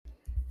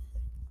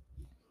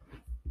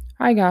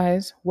Hi,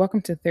 guys.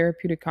 Welcome to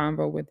Therapeutic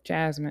Convo with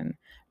Jasmine.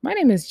 My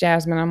name is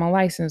Jasmine. I'm a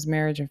licensed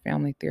marriage and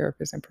family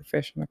therapist and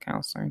professional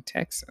counselor in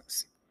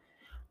Texas.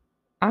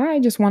 I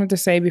just wanted to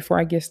say before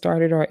I get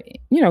started or,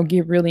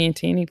 get really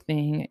into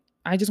anything,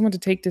 I just want to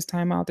take this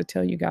time out to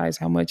tell you guys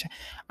how much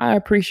I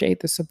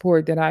appreciate the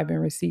support that I've been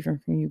receiving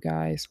from you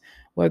guys,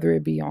 whether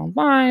it be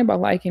online by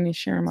liking and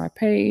sharing my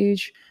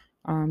page,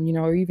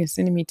 or even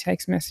sending me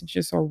text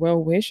messages or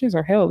well wishes,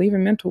 or hell,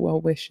 even mental well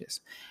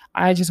wishes.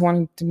 I just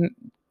wanted to,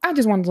 I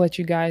just wanted to let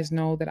you guys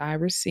know that I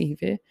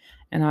receive it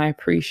and I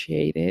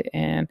appreciate it,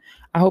 and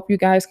I hope you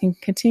guys can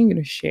continue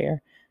to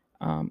share.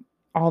 Um,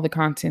 all the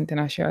content that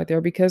I share out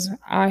there because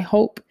I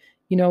hope,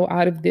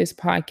 out of this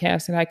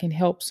podcast that I can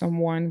help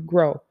someone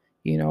grow,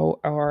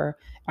 or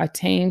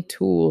attain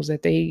tools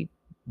that they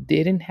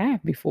didn't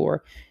have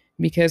before.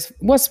 Because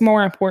what's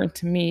more important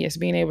to me is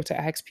being able to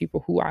access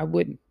people I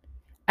wouldn't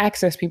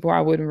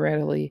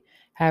readily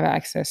have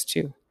access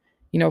to,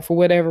 for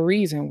whatever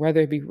reason,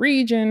 whether it be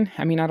region.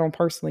 I mean, I don't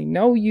personally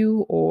know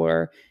you,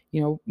 or,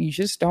 you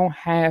just don't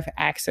have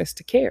access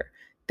to care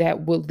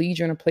that would lead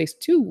you in a place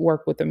to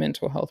work with a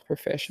mental health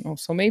professional.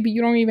 So maybe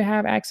you don't even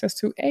have access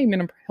to a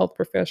mental health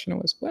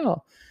professional as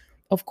well.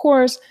 Of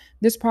course,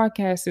 this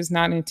podcast is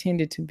not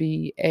intended to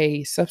be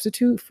a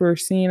substitute for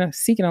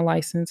seeking a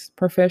licensed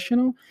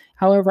professional.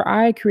 However,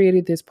 I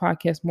created this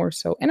podcast more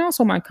so, and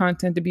also my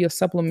content to be a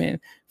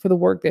supplement for the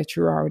work that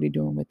you're already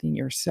doing within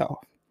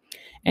yourself.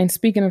 And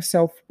speaking of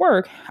self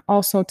work,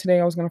 also today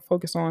I was going to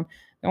focus on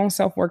the own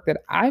self work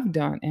that I've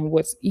done and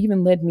what's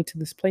even led me to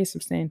this place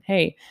of saying,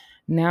 hey,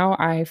 now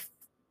I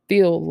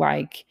feel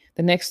like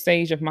the next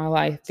stage of my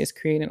life is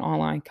creating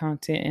online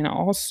content and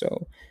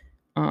also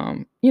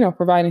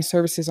providing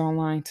services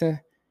online to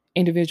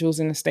individuals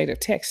in the state of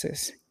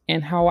Texas,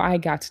 and how I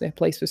got to that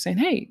place of saying,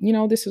 hey,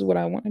 this is what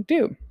I want to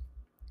do.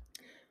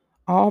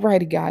 All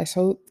righty, guys.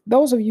 So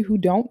those of you who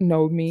don't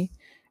know me,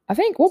 I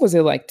think, what was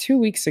it, like 2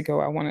 weeks ago,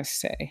 I want to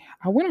say,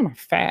 I went on a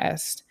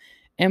fast.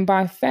 And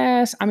by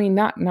fast, I mean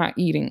not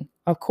eating.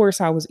 Of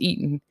course I was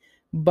eating,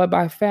 but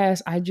by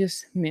fast, I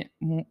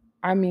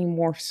mean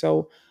more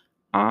so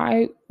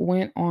I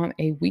went on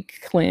a week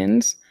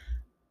cleanse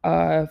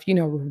of,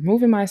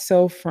 removing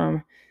myself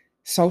from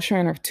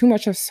too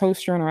much of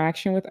social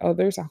interaction with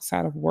others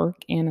outside of work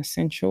and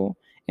essential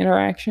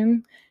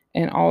interaction,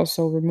 and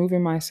also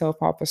removing myself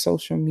off of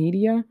social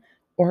media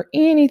or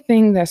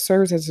anything that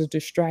serves as a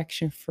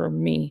distraction for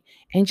me,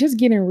 and just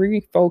getting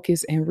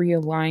refocused and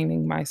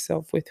realigning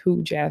myself with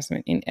who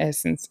Jasmine in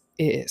essence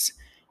is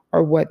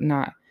or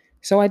whatnot.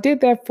 So I did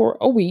that for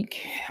a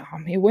week.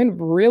 It went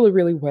really,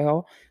 really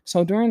well.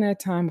 So during that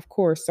time, of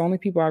course, the only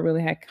people I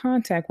really had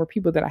contact were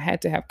people that I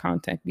had to have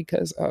contact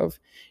because of,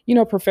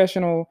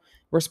 professional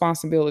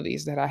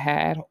responsibilities that I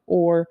had,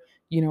 or,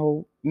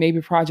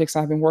 maybe projects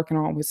I've been working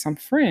on with some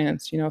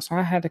friends, so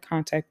I had to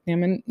contact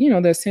them, and,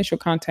 the essential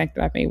contact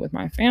that I've made with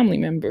my family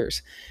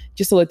members,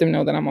 just to let them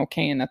know that I'm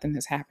okay and nothing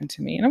has happened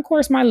to me. And of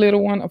course, my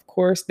little one, of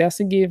course, that's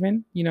a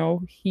given.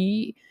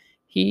 He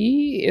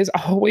is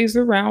always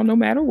around no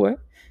matter what.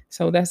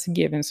 So that's a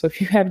given. So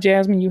if you have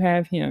Jasmine, you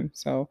have him.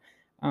 So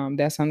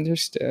that's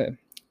understood.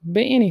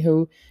 But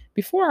anywho,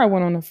 before I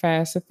went on a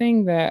fast, the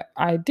thing that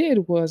I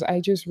did was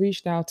I just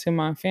reached out to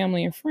my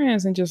family and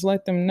friends and just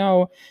let them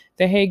know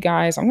that, hey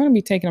guys, I'm going to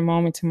be taking a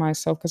moment to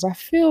myself because I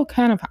feel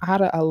kind of out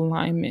of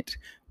alignment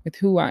with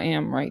who I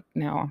am right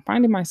now. I'm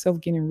finding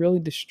myself getting really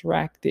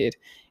distracted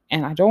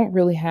and I don't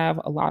really have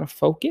a lot of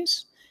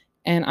focus.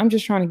 And I'm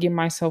just trying to get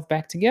myself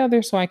back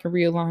together so I can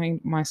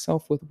realign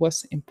myself with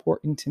what's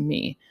important to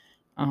me,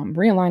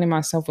 realigning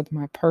myself with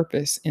my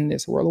purpose in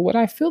this world, or what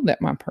I feel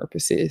that my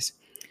purpose is.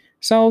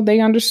 So they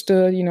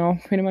understood,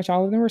 pretty much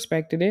all of them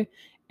respected it.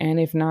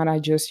 And if not, I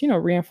just,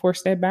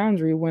 reinforced that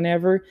boundary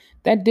whenever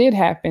that did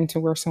happen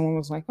to where someone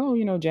was like,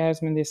 oh,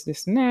 Jasmine, this,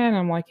 and that. And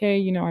I'm like,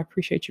 hey, I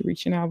appreciate you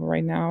reaching out. But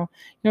right now,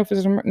 if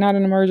it's not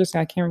an emergency,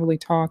 I can't really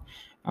talk.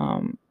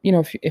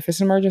 If it's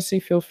an emergency,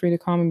 feel free to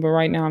call me. But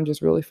right now, I'm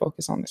just really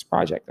focused on this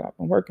project that I've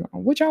been working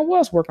on, which I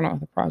was working on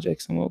other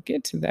projects, and we'll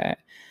get to that.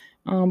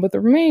 But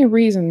the main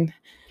reason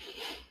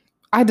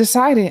I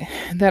decided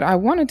that I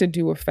wanted to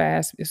do a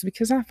fast is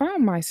because I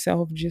found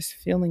myself just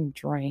feeling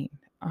drained,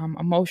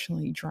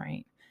 emotionally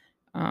drained,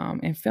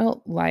 and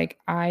felt like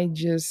I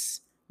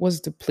just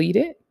was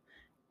depleted.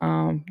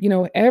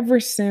 Ever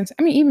since,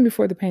 I mean, even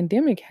before the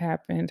pandemic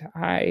happened,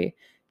 I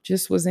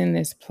just was in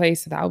this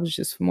place that I was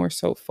just more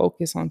so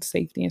focused on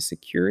safety and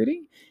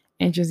security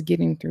and just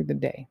getting through the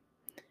day,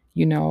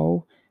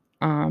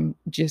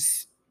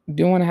 just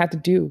doing what I had to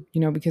do,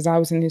 because I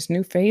was in this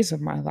new phase of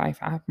my life.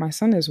 My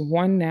son is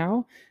 1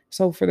 now.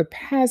 So for the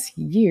past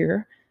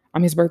year,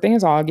 his birthday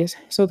is August.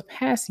 So the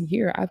past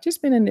year, I've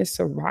just been in this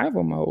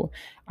survival mode.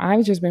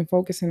 I've just been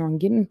focusing on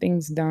getting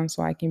things done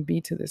so I can be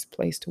to this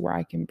place to where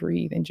I can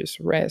breathe and just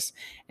rest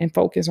and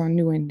focus on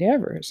new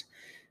endeavors.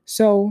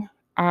 So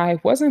I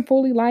wasn't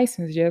fully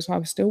licensed yet, so I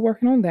was still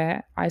working on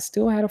that. I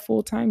still had a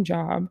full-time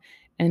job,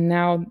 and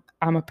now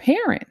I'm a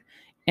parent.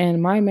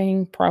 And my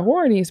main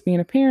priority is being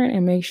a parent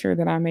and make sure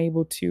that I'm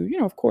able to,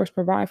 of course,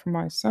 provide for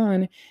my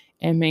son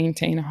and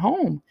maintain a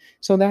home.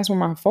 So that's where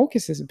my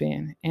focus has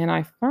been. And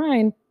I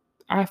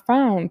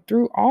found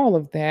through all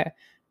of that,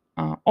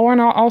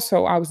 and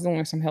also I was dealing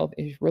with some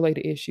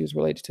related issues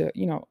related to,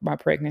 my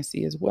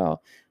pregnancy as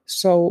well.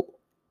 So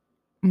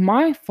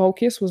my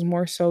focus was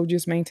more so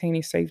just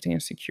maintaining safety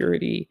and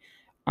security,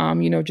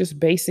 just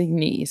basic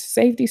needs,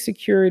 safety,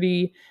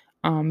 security,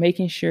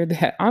 making sure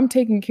that I'm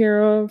taken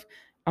care of,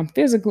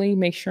 physically,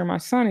 make sure my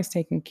son is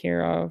taken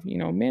care of,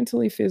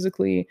 mentally,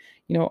 physically,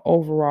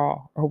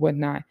 overall or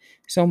whatnot.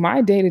 So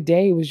my day to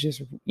day was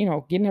just,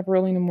 getting up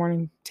early in the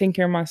morning, taking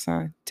care of my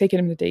son, taking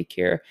him to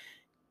daycare,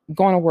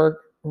 going to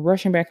work,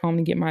 rushing back home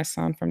to get my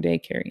son from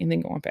daycare, and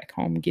then going back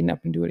home and getting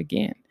up and do it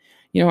again.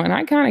 And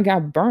I kind of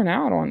got burnt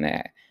out on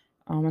that.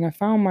 And I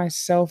found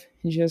myself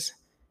just,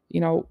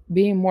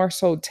 being more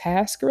so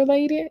task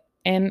related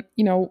and,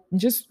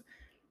 just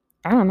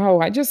I don't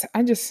know. I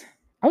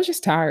was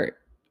just tired.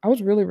 I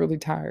was really, really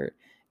tired,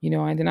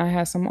 and then I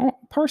had some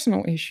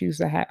personal issues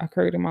that had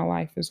occurred in my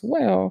life as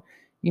well,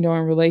 in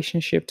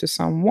relationship to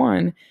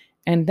someone.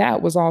 And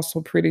that was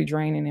also pretty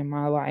draining in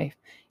my life.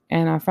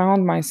 And I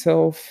found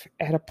myself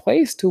at a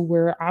place to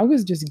where I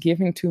was just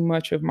giving too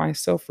much of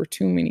myself for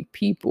too many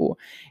people,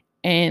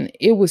 and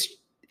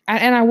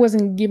I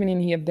wasn't giving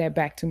any of that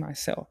back to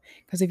myself.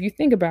 Because if you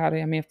think about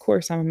it, I mean, of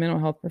course, I'm a mental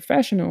health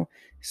professional.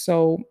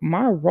 So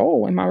my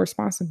role and my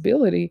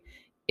responsibility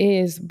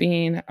is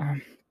being,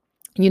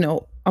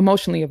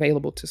 emotionally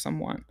available to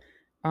someone.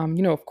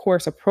 Of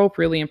course,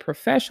 appropriately and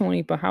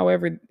professionally, but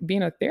however,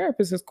 being a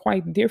therapist is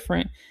quite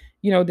different,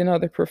 than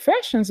other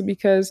professions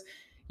because,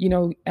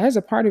 as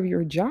a part of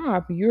your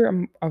job,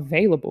 you're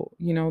available.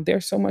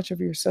 There's so much of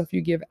yourself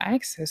you give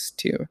access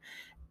to.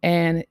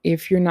 And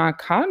if you're not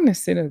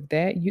cognizant of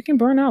that, you can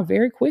burn out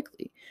very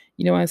quickly.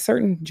 And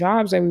certain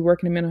jobs that we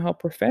work in a mental health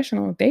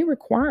professional, they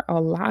require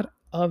a lot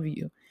of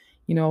you.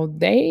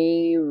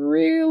 They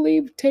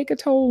really take a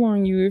toll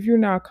on you if you're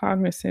not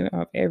cognizant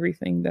of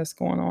everything that's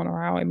going on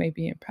or how it may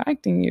be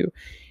impacting you.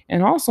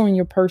 And also in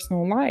your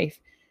personal life.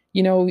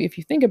 If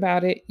you think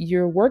about it,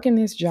 you're working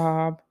this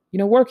job,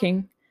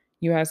 working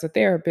you as a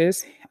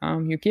therapist,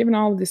 you're giving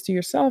all of this to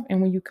yourself.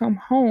 And when you come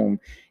home,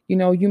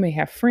 you may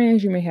have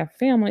friends, you may have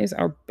families,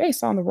 or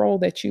based on the role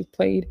that you've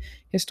played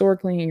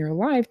historically in your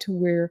life to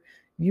where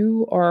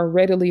you are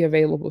readily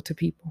available to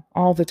people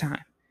all the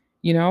time.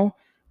 You know,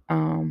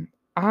 um,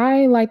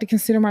 I like to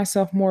consider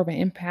myself more of an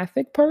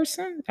empathic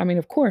person. I mean,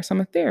 of course,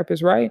 I'm a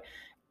therapist, right?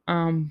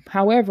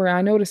 However,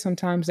 I notice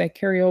sometimes that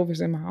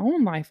carryovers in my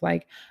own life.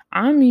 Like,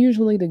 I'm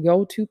usually the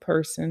go to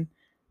person,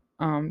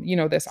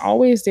 that's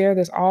always there,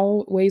 that's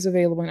always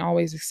available and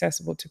always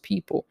accessible to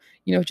people,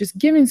 just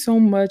giving so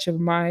much of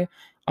my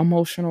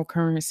emotional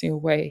currency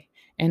away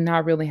and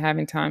not really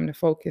having time to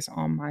focus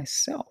on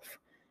myself.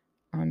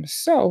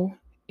 So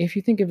if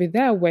you think of it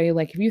that way,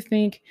 like if you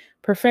think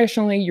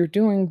professionally you're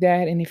doing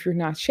that, and if you're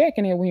not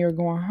checking it when you're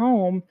going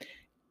home,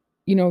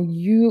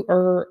 you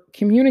are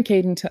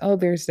communicating to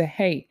others that,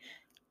 hey,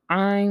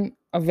 I'm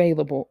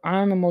available.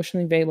 I'm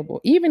emotionally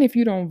available. Even if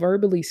you don't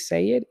verbally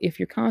say it, if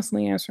you're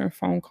constantly answering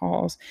phone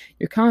calls,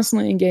 you're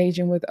constantly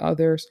engaging with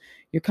others,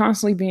 you're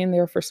constantly being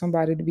there for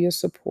somebody to be a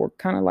support,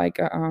 kind of like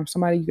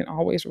somebody you can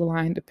always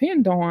rely and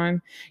depend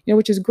on,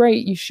 which is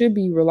great. You should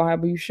be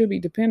reliable. You should be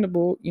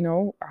dependable,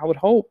 I would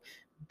hope.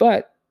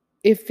 But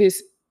if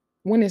it's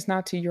when it's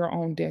not to your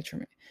own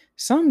detriment,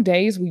 some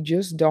days we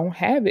just don't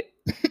have it.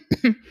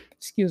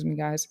 Excuse me,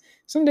 guys.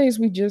 Some days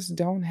we just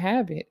don't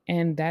have it,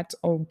 and that's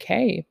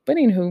okay. But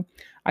anywho,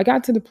 I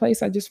got to the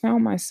place I just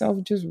found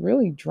myself just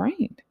really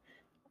drained.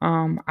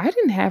 I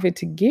didn't have it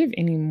to give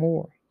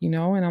anymore,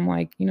 and I'm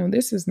like,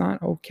 this is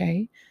not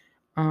okay.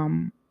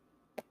 Um,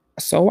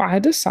 so I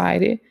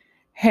decided,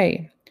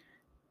 hey,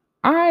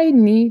 I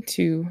need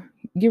to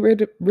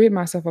rid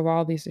myself of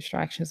all these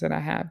distractions that I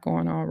have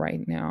going on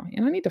right now.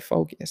 And I need to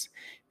focus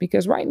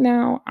because right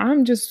now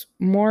I'm just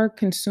more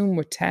consumed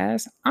with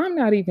tasks. I'm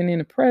not even in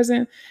the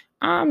present.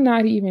 I'm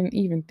not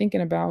even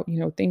thinking about,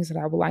 things that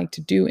I would like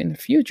to do in the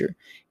future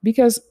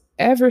because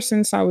ever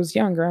since I was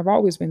younger, I've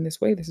always been this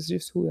way. This is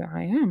just who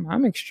I am.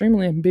 I'm an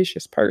extremely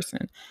ambitious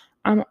person.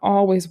 I'm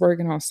always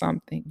working on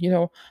something.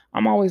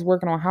 I'm always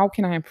working on how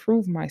can I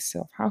improve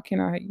myself? How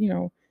can I,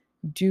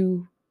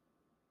 do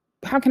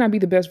how can I be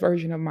the best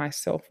version of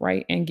myself,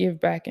 right? And give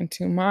back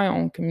into my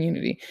own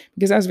community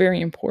because that's very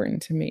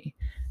important to me.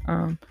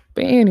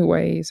 But,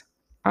 anyways,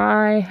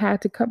 I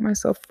had to cut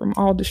myself from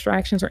all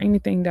distractions or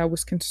anything that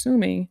was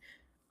consuming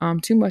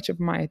too much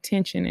of my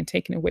attention and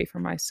taking away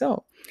from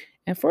myself.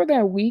 And for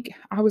that week,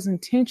 I was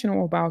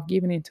intentional about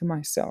giving it to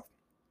myself.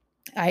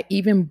 I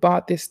even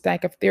bought this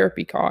stack of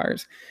therapy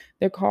cards.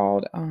 They're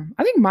called,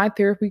 I think, My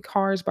Therapy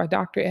Cards by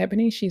Dr.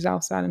 Ebony. She's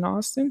outside of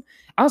Austin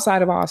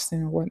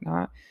or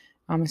whatnot.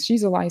 And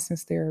she's a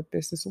licensed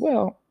therapist as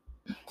well.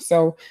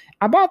 So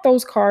I bought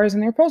those cards,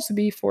 and they're supposed to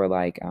be for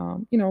like,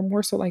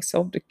 more so like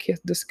self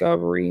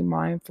discovery,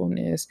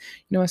 mindfulness,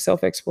 and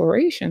self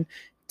exploration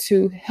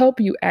to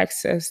help you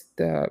access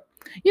the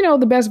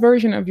the best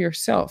version of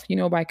yourself,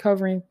 by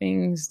covering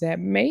things that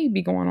may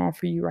be going on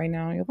for you right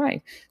now in your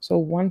life.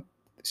 So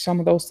some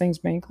of those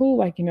things may include,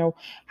 like,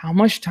 how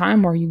much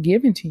time are you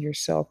giving to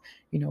yourself?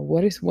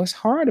 What's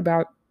hard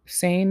about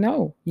saying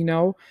no?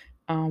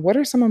 What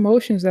are some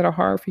emotions that are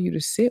hard for you to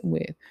sit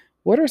with?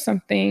 What are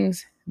some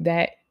things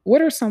that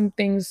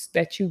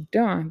you've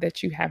done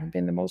that you haven't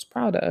been the most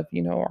proud of?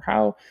 Or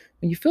how,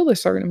 when you feel a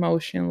certain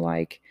emotion,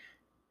 like,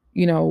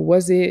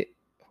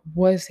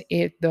 was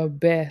it the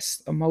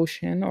best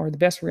emotion or the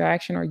best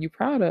reaction? Are you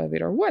proud of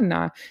it or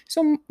whatnot?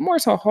 So more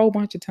so a whole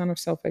bunch of ton of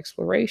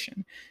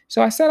self-exploration.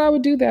 So I said I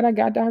would do that. I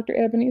got Dr.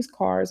 Ebony's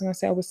cards and I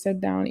said I would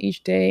sit down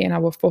each day and I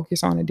would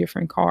focus on a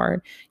different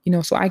card,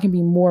 so I can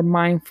be more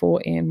mindful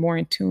and more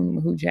in tune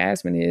with who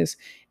Jasmine is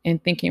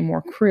and thinking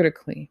more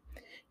critically,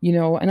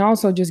 and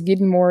also just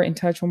getting more in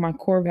touch with my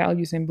core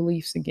values and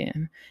beliefs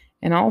again.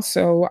 And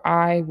also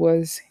I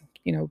was,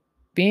 you know,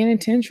 being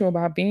intentional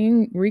about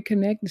being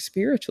reconnected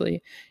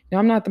spiritually. Now,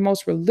 I'm not the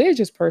most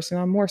religious person.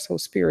 I'm more so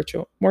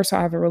spiritual. More so,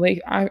 I have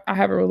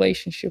a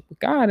relationship with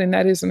God, and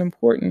that is an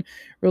important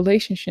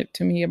relationship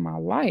to me in my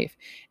life.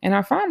 And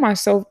I found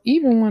myself,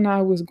 even when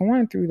I was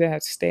going through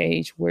that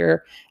stage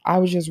where I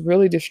was just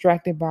really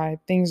distracted by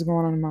things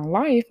going on in my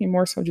life, and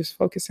more so just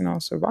focusing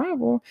on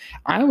survival,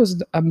 I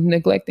was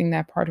neglecting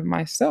that part of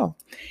myself.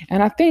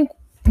 And I think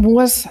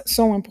what's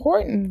so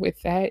important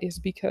with that is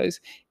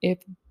because if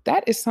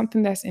that is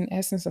something that's in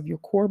essence of your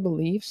core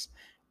beliefs,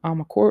 a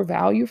core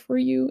value for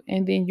you,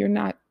 and then you're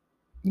not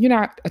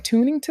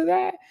attuning to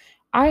that,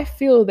 I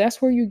feel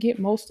that's where you get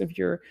most of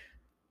your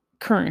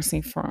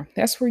currency from.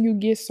 That's where you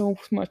get so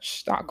much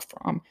stock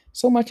from,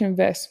 so much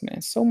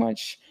investment, so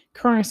much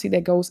currency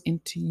that goes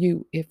into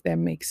you, if that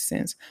makes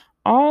sense.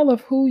 All of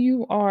who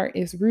you are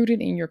is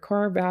rooted in your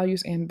core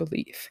values and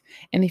belief.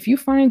 And if you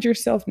find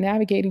yourself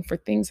navigating for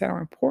things that are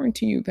important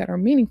to you, that are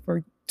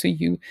meaningful to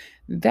you,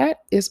 that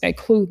is a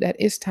clue that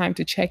it's time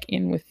to check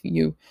in with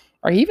you,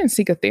 or even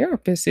seek a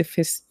therapist if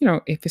it's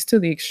to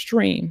the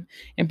extreme.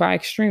 And by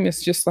extreme,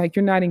 it's just like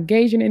you're not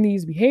engaging in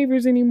these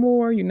behaviors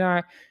anymore. You're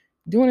not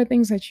doing the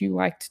things that you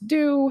like to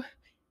do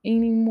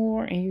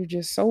anymore, and you're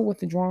just so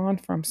withdrawn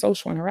from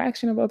social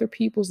interaction of other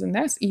people's, and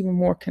that's even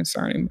more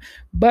concerning.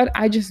 But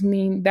I just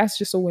mean that's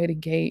just a way to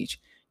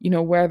gauge,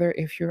 whether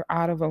if you're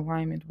out of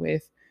alignment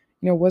with,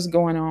 what's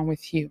going on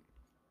with you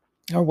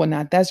or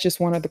whatnot. That's just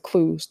one of the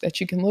clues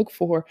that you can look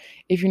for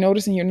if you're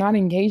noticing you're not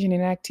engaging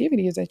in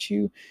activities that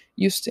you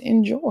used to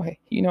enjoy.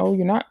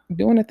 You're not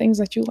doing the things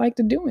that you like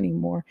to do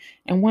anymore.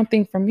 And one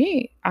thing for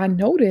me, I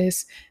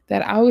noticed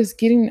that I was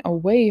getting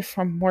away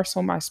from more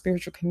so my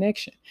spiritual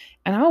connection.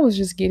 And I was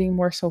just getting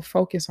more so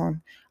focused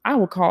on, I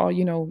would call,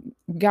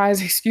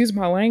 guys, excuse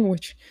my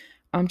language,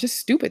 just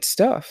stupid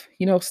stuff,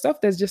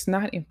 stuff that's just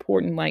not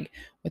important, like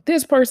what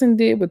this person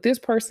did, what this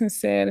person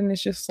said. And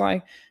it's just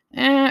like,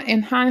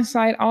 in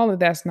hindsight, all of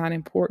that's not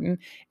important.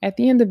 At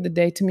the end of the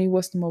day, to me,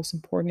 what's the most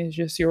important is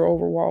just your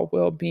overall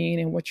well being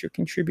and what you're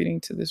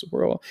contributing to this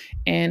world.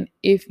 And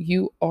if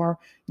you are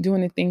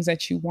doing the things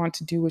that you want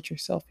to do with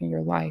yourself in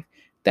your life,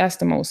 that's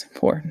the most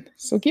important.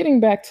 So,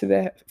 getting back to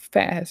that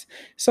fast.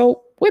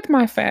 So, with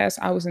my fast,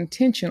 I was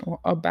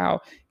intentional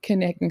about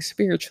connecting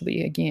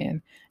spiritually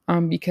again,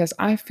 because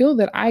I feel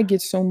that I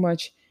get so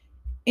much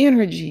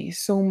energy,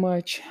 so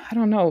much, I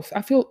don't know,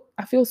 I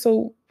feel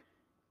so,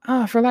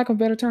 for lack of a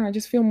better term, I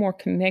just feel more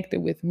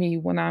connected with me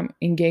when I'm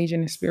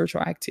engaging in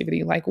spiritual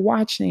activity, like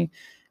watching,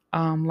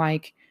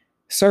 like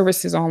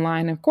services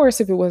online. Of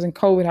course, if it wasn't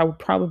COVID, I would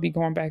probably be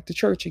going back to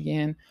church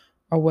again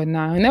or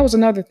whatnot. And that was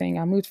another thing.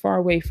 I moved far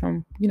away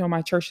from,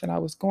 my church that I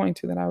was going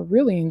to, that I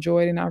really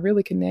enjoyed, and I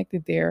really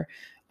connected there,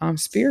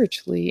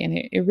 spiritually, and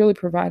it really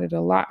provided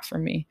a lot for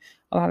me,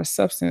 a lot of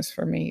substance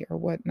for me or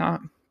whatnot.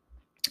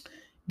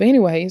 But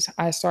anyways,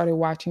 I started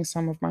watching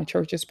some of my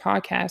church's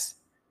podcasts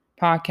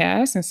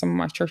and some of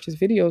my church's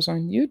videos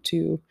on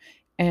YouTube.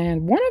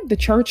 And one of the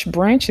church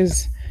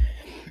branches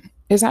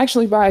is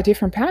actually by a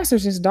different pastor.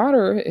 His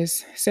daughter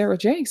is Sarah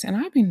Jakes, and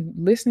I've been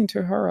listening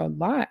to her a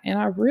lot, and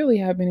I really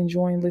have been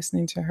enjoying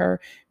listening to her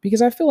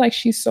because I feel like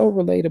she's so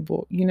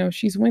relatable.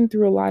 She's went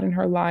through a lot in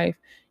her life.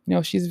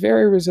 She's a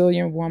very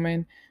resilient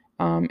woman,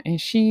 and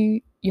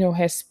she,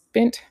 has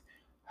spent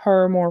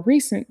her more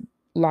recent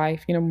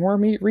life, more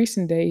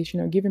recent days,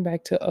 giving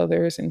back to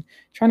others and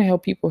trying to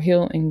help people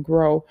heal and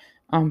grow,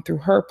 through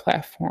her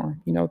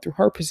platform, through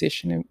her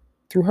position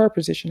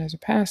as a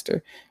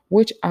pastor,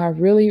 which I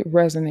really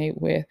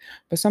resonate with.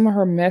 But some of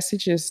her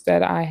messages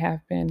that I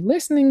have been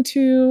listening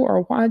to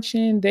or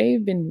watching,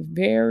 they've been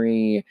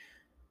very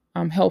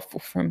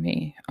helpful for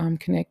me,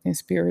 connecting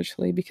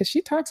spiritually, because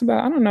she talks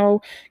about, I don't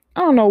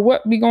know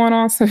what be going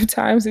on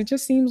sometimes. It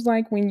just seems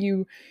like when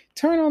you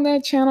turn on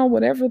that channel,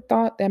 whatever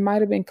thought that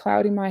might have been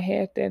clouding my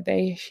head that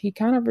day, she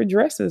kind of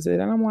addresses it.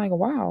 And I'm like,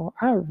 wow,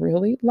 I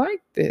really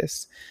like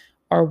this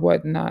or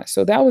whatnot.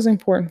 So that was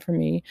important for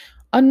me.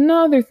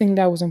 Another thing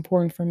that was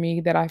important for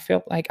me that I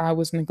felt like I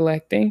was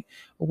neglecting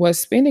was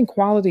spending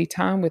quality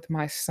time with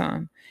my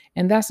son.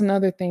 And that's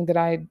another thing that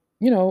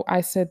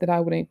I said that I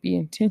wouldn't be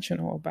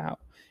intentional about.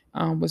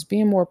 was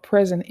being more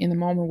present in the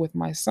moment with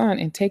my son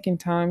and taking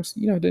times,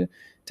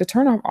 to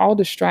turn off all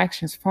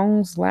distractions,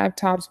 phones,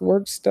 laptops,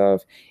 work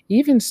stuff,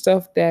 even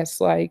stuff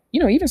that's like,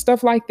 even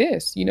stuff like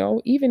this,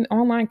 even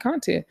online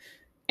content,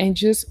 and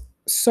just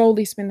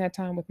solely spend that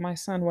time with my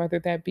son, whether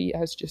that be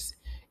us just,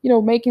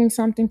 making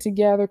something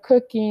together,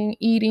 cooking,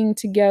 eating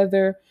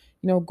together,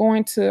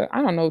 going to,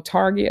 I don't know,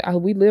 Target.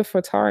 We live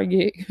for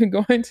Target,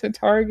 going to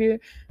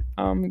Target,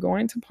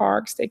 going to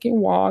parks,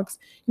 taking walks,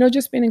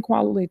 just spending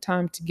quality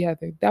time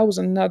together. That was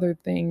another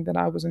thing that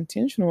I was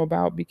intentional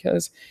about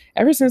because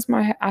ever since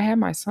I had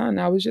my son,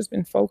 I was just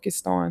been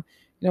focused on,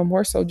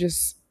 more so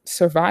just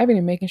surviving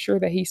and making sure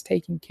that he's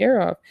taken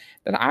care of.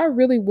 That I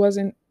really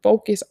wasn't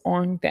focused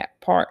on that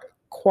part,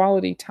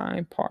 quality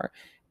time part.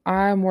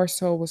 I more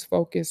so was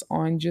focused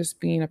on just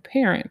being a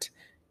parent,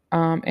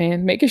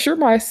 and making sure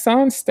my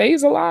son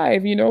stays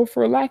alive,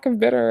 for lack of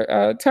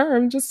better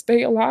term, just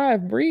stay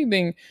alive,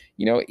 breathing,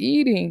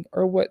 eating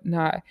or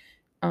whatnot.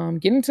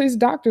 Getting to his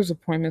doctor's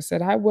appointments,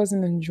 that I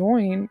wasn't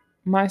enjoying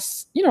my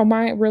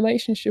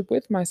relationship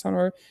with my son,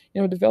 or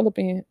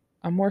developing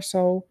a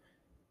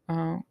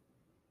uh,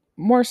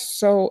 more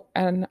so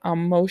an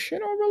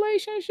emotional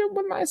relationship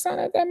with my son,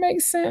 if that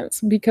makes sense,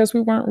 because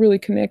we weren't really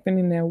connecting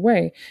in that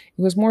way.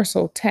 It was more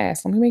so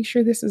task. Let me make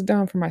sure this is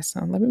done for my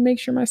son. Let me make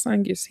sure my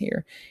son gets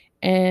here.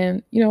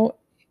 And,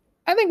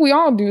 I think we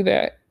all do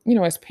that,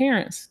 as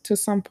parents to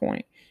some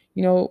point.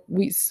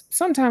 We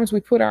sometimes we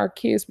put our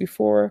kids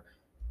before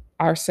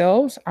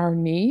ourselves, our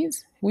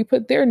needs. We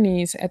put their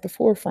needs at the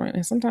forefront.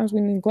 And sometimes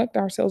we neglect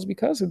ourselves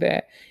because of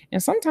that.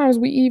 And sometimes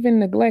we even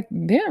neglect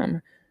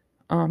them,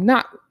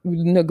 not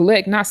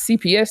neglect, not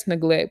CPS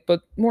neglect,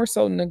 but more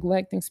so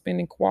neglecting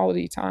spending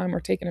quality time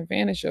or taking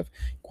advantage of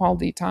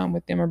quality time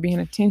with them or being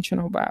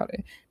intentional about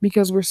it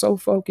because we're so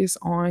focused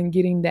on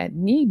getting that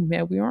need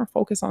met. We aren't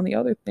focused on the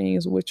other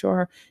things, which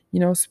are,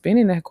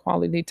 spending that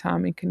quality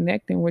time and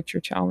connecting with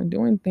your child and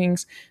doing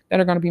things that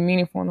are going to be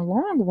meaningful in the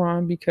long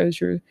run because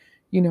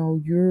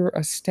you're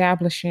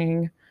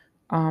establishing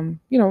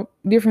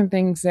different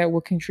things that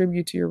will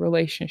contribute to your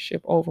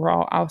relationship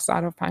overall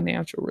outside of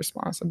financial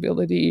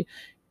responsibility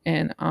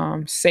and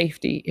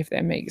safety, if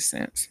that makes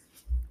sense.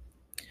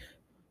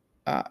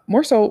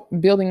 More so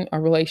building a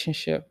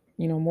relationship,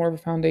 more of a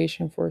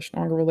foundation for a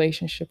stronger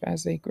relationship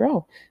as they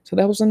grow. So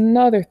that was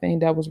another thing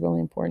that was really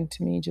important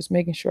to me, just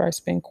making sure I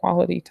spend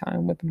quality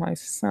time with my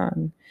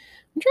son.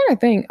 I'm trying to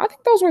think. I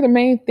think those were the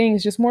main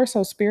things, just more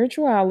so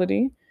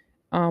spirituality,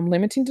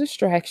 limiting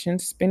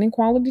distractions, spending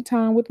quality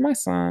time with my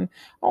son.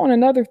 Oh, and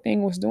another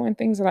thing was doing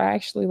things that I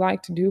actually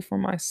like to do for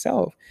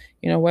myself,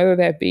 whether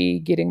that be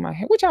getting my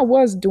hair, which I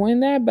was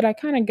doing that, but I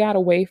kind of got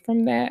away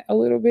from that a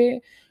little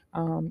bit.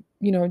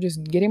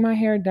 Just getting my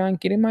hair done,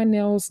 getting my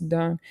nails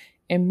done,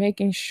 and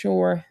making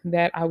sure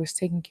that I was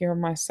taking care of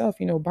myself,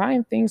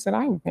 buying things that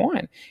I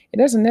want. It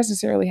doesn't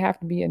necessarily have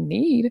to be a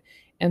need.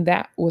 And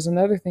that was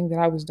another thing that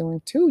I was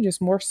doing too,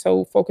 just more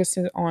so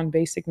focusing on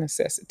basic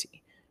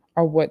necessity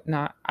or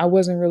whatnot. I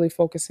wasn't really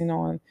focusing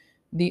on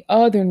the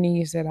other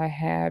needs that I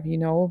have,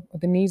 the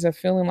needs of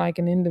feeling like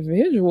an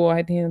individual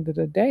at the end of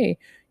the day.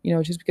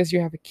 Just because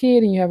you have a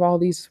kid and you have all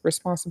these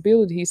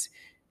responsibilities,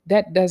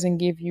 that doesn't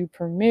give you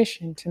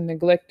permission to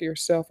neglect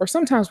yourself. Or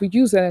sometimes we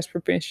use that as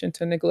permission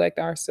to neglect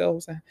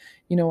ourselves and,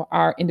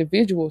 our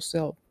individual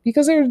self,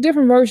 because there are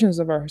different versions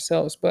of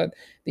ourselves, but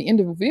the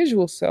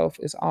individual self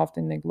is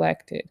often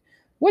neglected,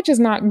 which is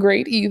not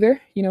great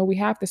either. We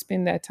have to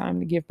spend that time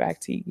to give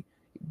back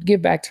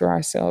to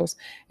ourselves.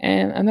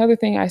 And another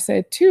thing I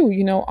said too,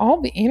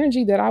 all the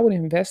energy that I would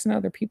invest in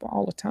other people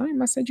all the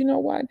time, I said, you know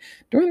what,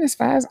 during this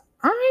fast,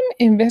 I'm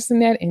investing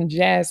that in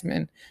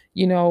Jasmine.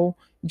 you know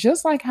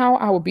just like how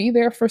I will be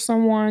there for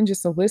someone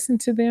just to listen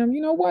to them.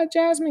 You know what,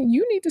 Jasmine,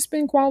 you need to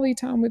spend quality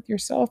time with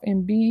yourself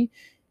and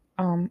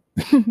um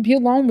be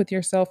alone with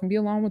yourself and be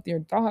alone with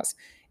your thoughts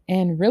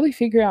and really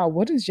figure out,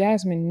 what does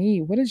Jasmine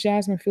need? What does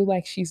Jasmine feel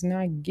like she's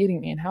not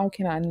getting? And how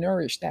can I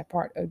nourish that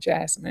part of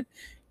Jasmine,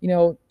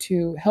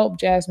 to help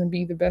Jasmine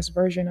be the best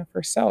version of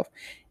herself?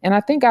 And I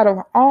think out of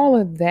all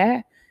of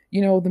that,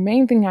 the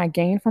main thing I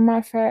gained from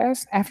my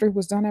fast after it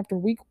was done after a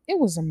week, it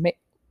was amazing.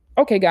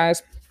 Okay,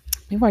 guys,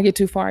 before I get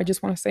too far, I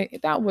just want to say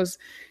that was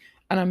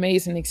an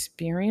amazing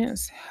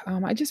experience.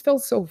 I just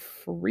felt so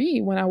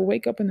free when I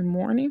wake up in the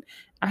morning.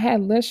 I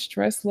had less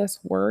stress, less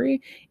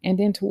worry, and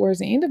then towards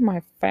the end of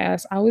my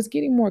fast, I was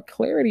getting more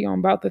clarity on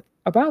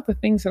about the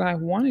things that I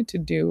wanted to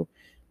do,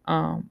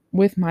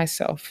 with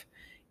myself.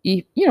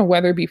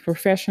 Whether it be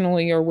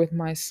professionally or with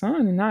my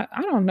son. And I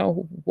don't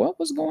know what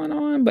was going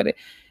on, but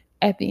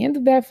at the end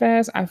of that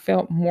fast, I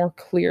felt more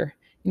clear.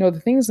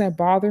 The things that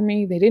bother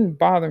me, they didn't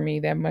bother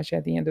me that much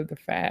at the end of the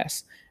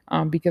fast,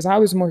 because I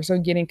was more so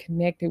getting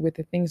connected with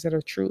the things that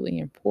are truly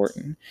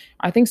important.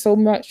 I think so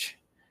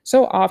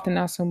often,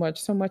 not so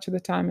much, so much of the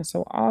time, and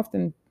so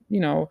often,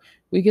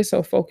 we get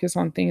so focused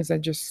on things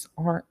that just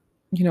aren't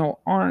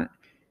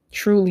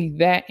truly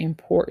that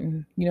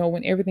important.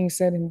 When everything's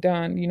said and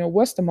done,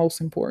 what's the most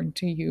important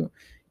to you?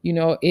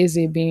 Is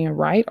it being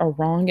right or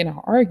wrong in an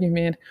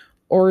argument,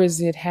 or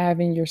is it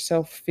having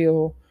yourself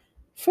feel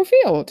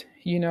fulfilled?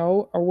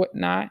 or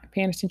whatnot,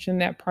 paying attention to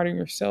that part of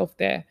yourself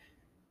that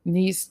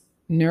needs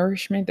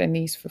nourishment, that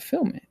needs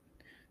fulfillment.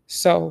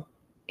 So,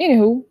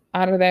 anywho,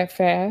 out of that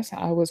fast,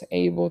 I was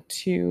able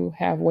to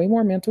have way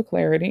more mental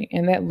clarity.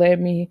 And that led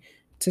me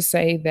to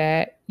say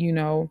that,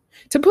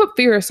 to put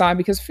fear aside,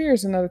 because fear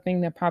is another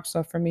thing that pops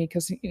up for me.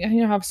 Because,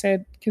 I've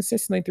said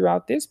consistently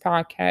throughout this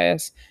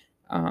podcast,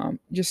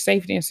 just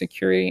safety and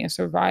security and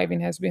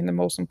surviving has been the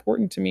most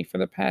important to me for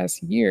the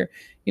past year,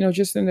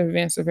 just in the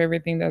events of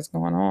everything that's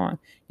going on,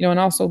 and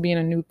also being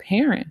a new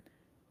parent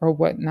or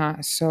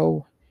whatnot.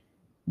 So,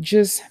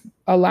 just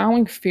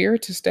allowing fear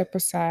to step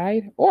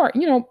aside, or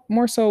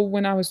more so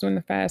when I was doing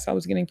the fast, I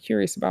was getting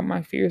curious about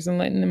my fears and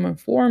letting them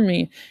inform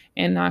me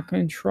and not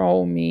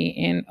control me,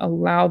 and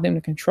allow them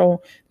to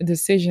control the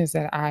decisions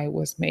that I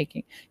was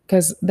making.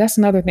 Because that's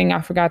another thing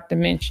I forgot to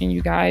mention,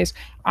 you guys.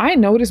 I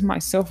noticed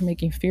myself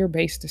making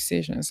fear-based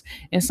decisions,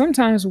 and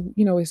sometimes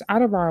it's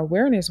out of our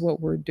awareness what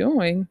we're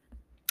doing,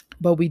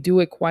 but we do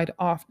it quite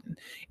often.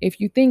 If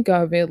you think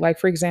of it, like,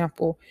 for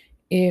example,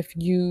 if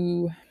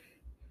you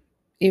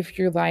if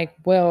you're like,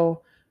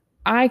 well,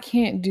 I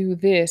can't do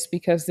this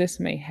because this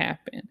may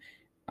happen,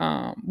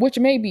 which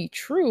may be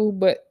true,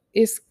 but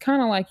it's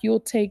kind of like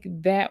you'll take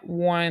that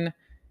one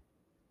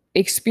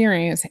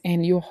experience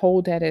and you'll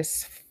hold that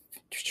as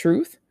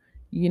truth,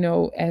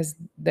 as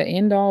the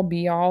end all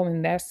be all,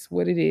 and that's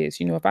what it is.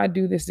 If I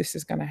do this, this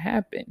is going to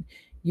happen,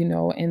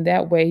 and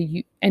that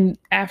way and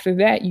after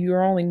that,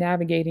 you're only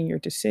navigating your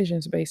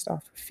decisions based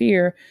off of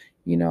fear.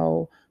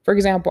 For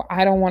example,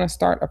 I don't want to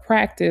start a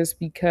practice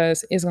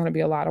because it's going to be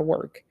a lot of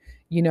work.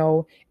 You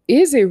know,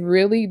 is it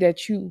really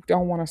that you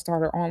don't want to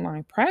start an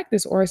online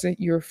practice, or is it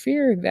your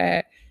fear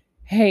that,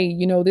 hey,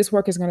 this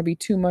work is going to be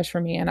too much for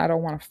me and I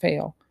don't want to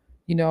fail?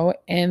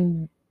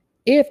 And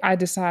if I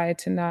decide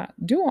to not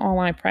do an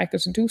online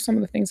practice and do some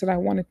of the things that I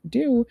wanted to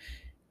do,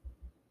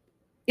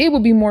 it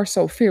would be more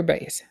so fear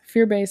based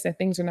that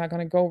things are not going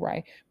to go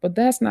right. But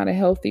that's not a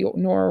healthy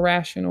nor a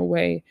rational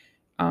way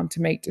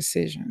to make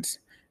decisions.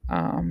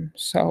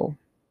 So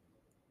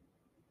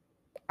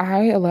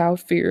I allowed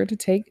fear to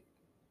take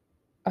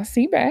a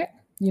seat back.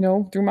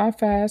 Through my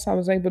fast, I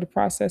was able to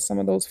process some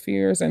of those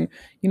fears and,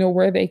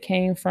 where they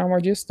came from,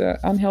 or just the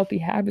unhealthy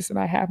habits that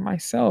I have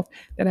myself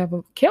that have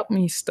kept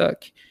me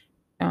stuck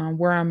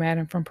where I'm at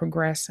and from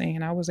progressing.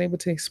 And I was able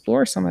to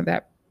explore some of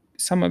that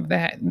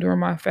during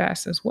my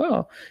fast as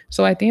well.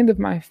 So at the end of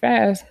my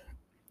fast,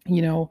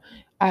 you know,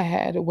 I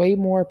had way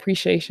more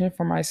appreciation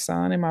for my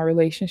son and my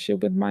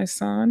relationship with my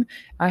son.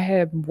 I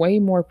had way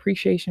more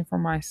appreciation for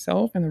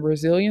myself and the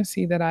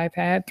resiliency that I've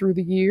had through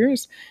the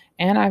years.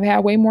 And I've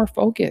had way more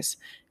focus.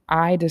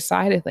 I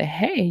decided that,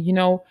 hey,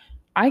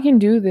 I can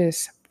do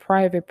this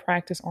private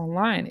practice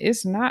online.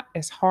 It's not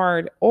as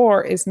hard,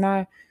 or it's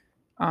not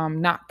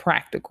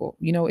practical.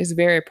 It's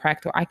very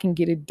practical. I can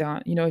get it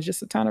done. It's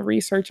just a ton of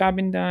research I've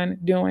been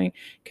doing,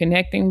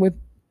 connecting with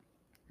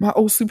my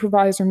old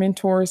supervisor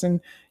mentors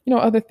and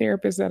other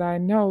therapists that I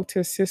know to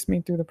assist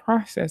me through the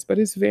process. But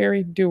it's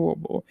very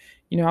doable.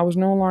 I was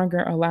no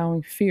longer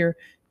allowing fear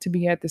to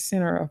be at the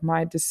center of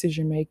my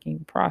decision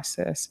making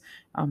process.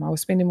 I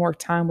was spending more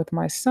time with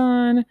my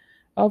son,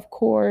 of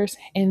course.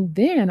 And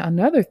then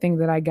another thing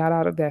that I got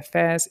out of that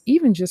fast,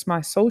 even just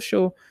my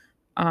social,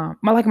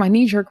 my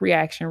knee jerk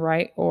reaction,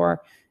 right,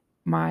 or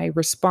my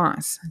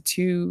response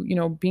to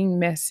being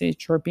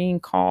messaged or being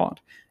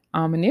called.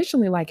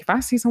 Initially, like, if I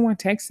see someone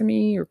texting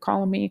me or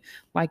calling me,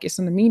 like, it's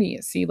an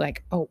immediacy,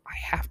 like, oh, I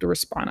have to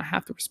respond.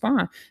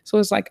 So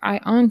it's like I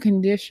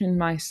unconditioned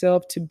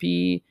myself to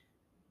be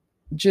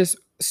just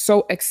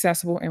so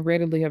accessible and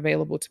readily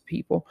available to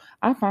people.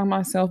 I find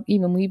myself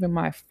even leaving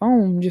my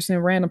phone just in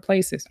random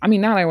places. I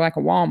mean, not like a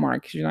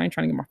Walmart, because I ain't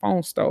trying to get my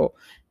phone stole,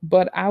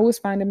 but I was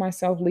finding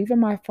myself leaving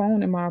my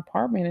phone in my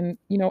apartment,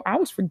 and I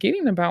was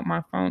forgetting about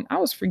my phone. I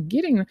was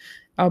forgetting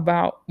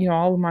about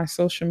all of my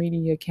social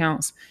media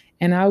accounts,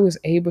 and I was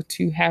able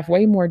to have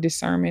way more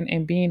discernment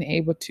and being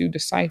able to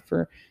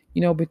decipher.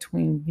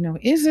 Between,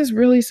 is this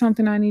really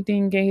something I need to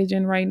engage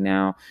in right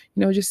now?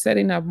 Just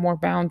setting up more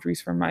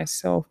boundaries for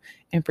myself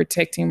and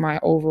protecting my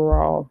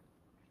overall,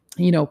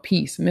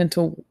 peace,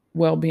 mental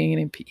well being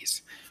and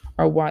peace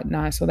or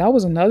whatnot. So that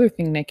was another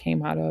thing that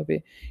came out of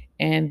it.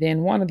 And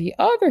then one of the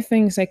other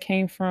things that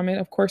came from it,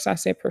 of course, I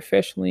said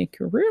professionally,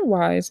 career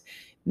wise,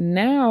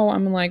 now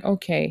I'm like,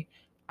 okay,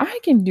 I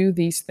can do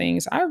these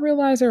things. I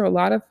realize there are a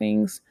lot of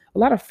things, a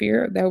lot of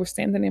fear that was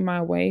standing in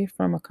my way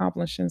from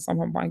accomplishing some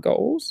of my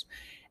goals.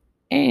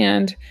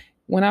 And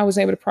when I was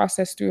able to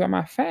process through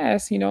my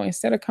fast,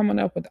 instead of coming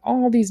up with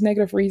all these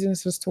negative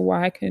reasons as to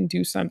why I couldn't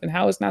do something,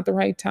 how it's not the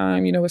right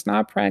time, it's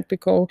not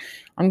practical,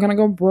 I'm going to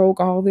go broke,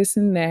 all this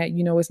and that,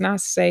 it's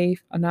not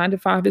safe. A 9 to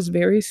 5 is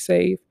very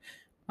safe.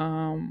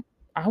 Um,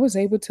 I was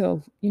able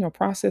to,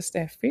 process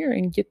that fear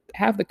and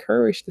have the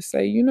courage to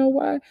say, you know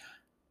what?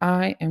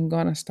 I am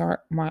going to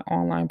start my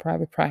online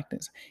private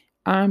practice.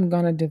 I'm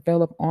going to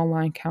develop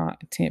online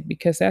content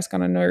because that's going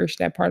to nourish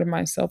that part of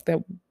myself that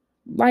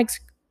likes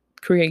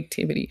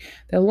creativity,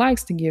 that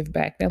likes to give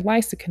back, that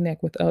likes to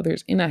connect with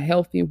others in a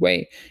healthy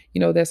way,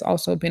 that's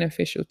also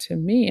beneficial to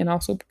me and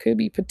also could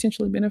be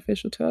potentially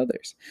beneficial to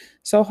others.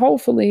 So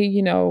hopefully,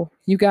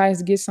 you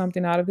guys get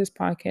something out of this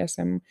podcast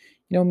and,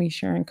 me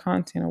sharing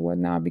content or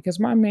whatnot, because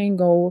my main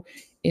goal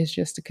is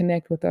just to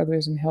connect with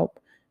others and help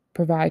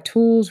provide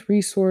tools,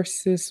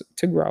 resources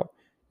to grow.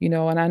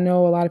 And I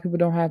know a lot of people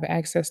don't have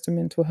access to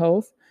mental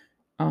health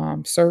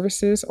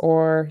services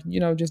or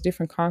just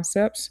different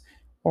concepts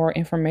or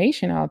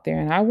information out there,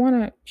 and I want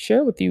to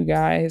share with you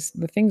guys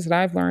the things that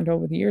I've learned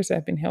over the years that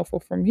have been helpful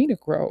for me to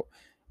grow,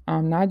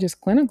 not just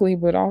clinically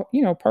but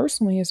all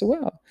personally as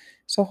well.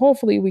 So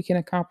hopefully we can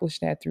accomplish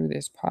that through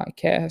this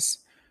podcast.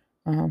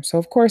 So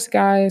of course,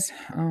 guys,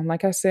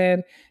 like I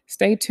said,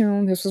 stay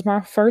tuned. This was my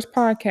first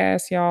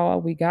podcast,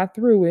 y'all. We got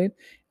through it.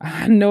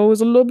 I know it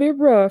was a little bit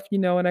rough,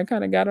 and I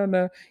kind of got on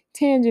a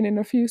tangent in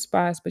a few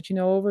spots, but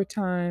over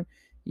time,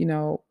 you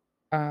know,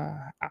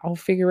 I'll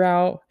figure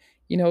out,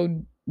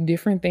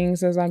 different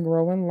things as I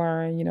grow and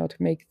learn, to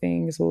make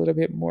things a little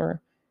bit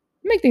more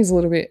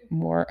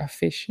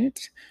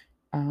efficient,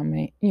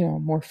 and,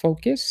 more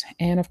focused.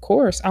 And of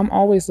course, I'm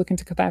always looking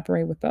to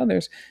collaborate with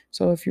others.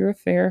 So if you're a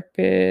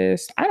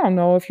therapist, I don't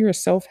know if you're a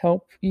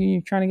self-help,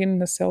 you're trying to get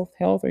into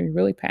self-help or you're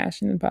really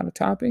passionate about a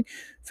topic,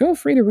 feel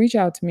free to reach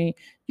out to me.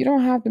 You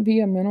don't have to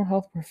be a mental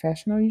health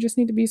professional. You just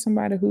need to be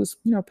somebody who's,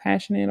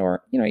 passionate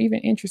or, even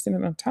interested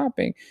in a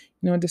topic,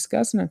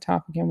 discussing a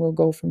topic, and we'll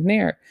go from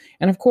there.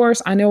 And of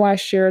course, I know I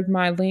shared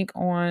my link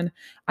on,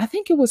 I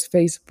think it was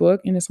Facebook,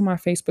 and it's on my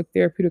Facebook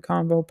Therapeutic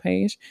Convo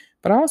page,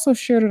 but I also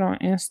shared it on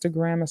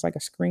Instagram as like a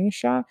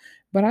screenshot.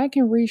 But I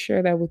can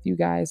reshare that with you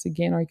guys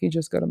again, or you can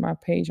just go to my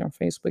page on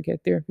Facebook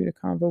at Therapeutic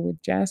Convo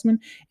with Jasmine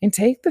and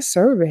take the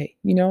survey.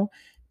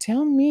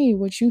 Tell me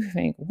what you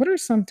think. What are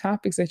some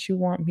topics that you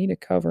want me to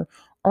cover?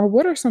 Or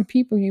what are some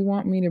people you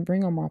want me to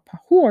bring on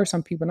who are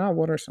some people, not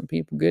what are some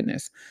people,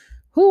 goodness.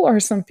 Who are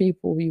some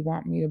people you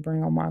want me to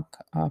bring on my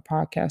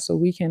podcast so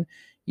we can,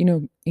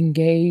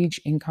 engage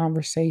in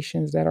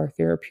conversations that are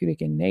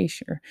therapeutic in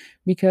nature?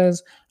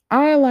 Because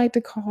I like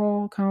to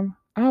call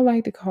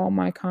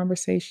my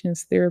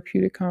conversations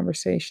therapeutic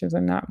conversations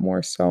and not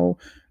more so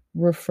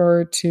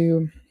refer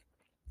to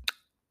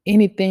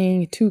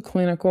anything too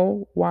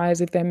clinical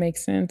wise, if that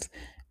makes sense.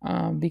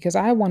 Because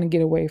I want to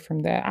get away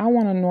from that. I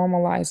want to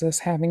normalize us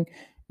having,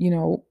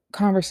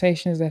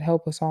 conversations that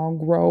help us all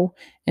grow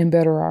and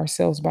better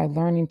ourselves by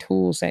learning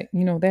tools that,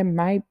 that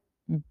might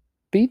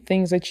be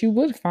things that you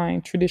would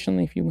find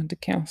traditionally if you went to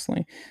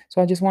counseling.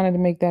 So I just wanted to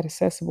make that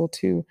accessible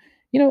to,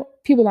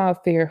 people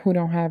out there who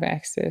don't have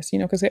access,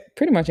 because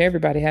pretty much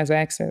everybody has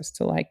access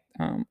to like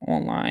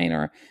online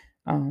or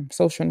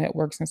social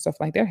networks and stuff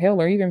like that,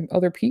 hell, or even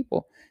other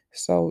people.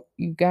 So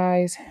you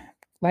guys,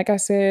 like I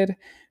said,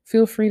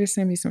 feel free to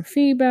send me some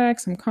feedback,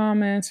 some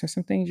comments, or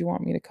some things you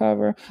want me to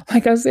cover.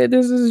 Like I said,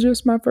 this is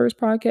just my first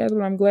podcast,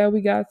 but I'm glad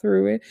we got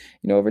through it.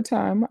 Over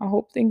time, I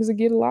hope things will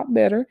get a lot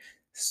better.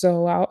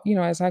 So I'll,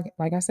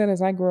 like I said,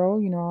 as I grow,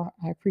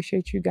 I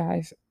appreciate you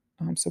guys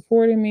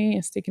supporting me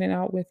and sticking it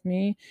out with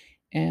me.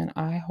 And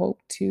I hope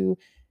to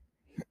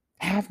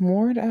have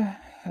more to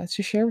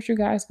share with you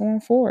guys going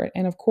forward.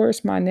 And of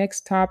course, my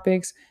next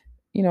topics,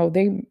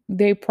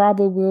 they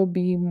probably will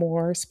be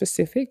more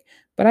specific.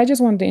 But I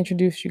just wanted to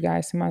introduce you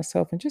guys to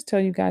myself and just tell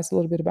you guys a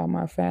little bit about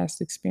my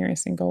fast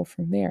experience and go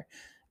from there.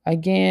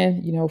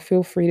 Again,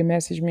 feel free to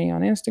message me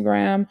on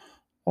Instagram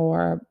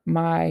or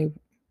my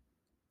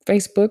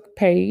Facebook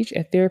page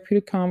at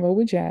Therapeutic Convo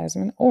with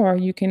Jasmine, or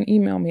you can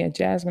email me at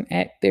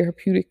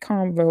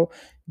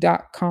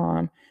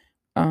jasmine@therapeuticconvo.com.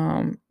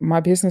 My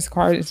business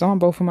card is on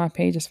both of my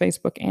pages,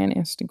 Facebook and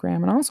Instagram.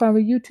 And I also have a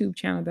YouTube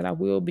channel that I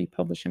will be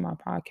publishing my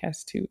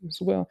podcast to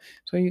as well.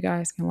 So you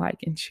guys can like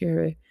and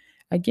share it.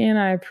 Again,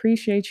 I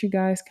appreciate you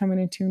guys coming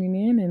and tuning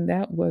in. And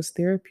that was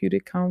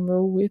Therapeutic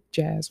Convo with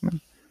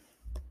Jasmine.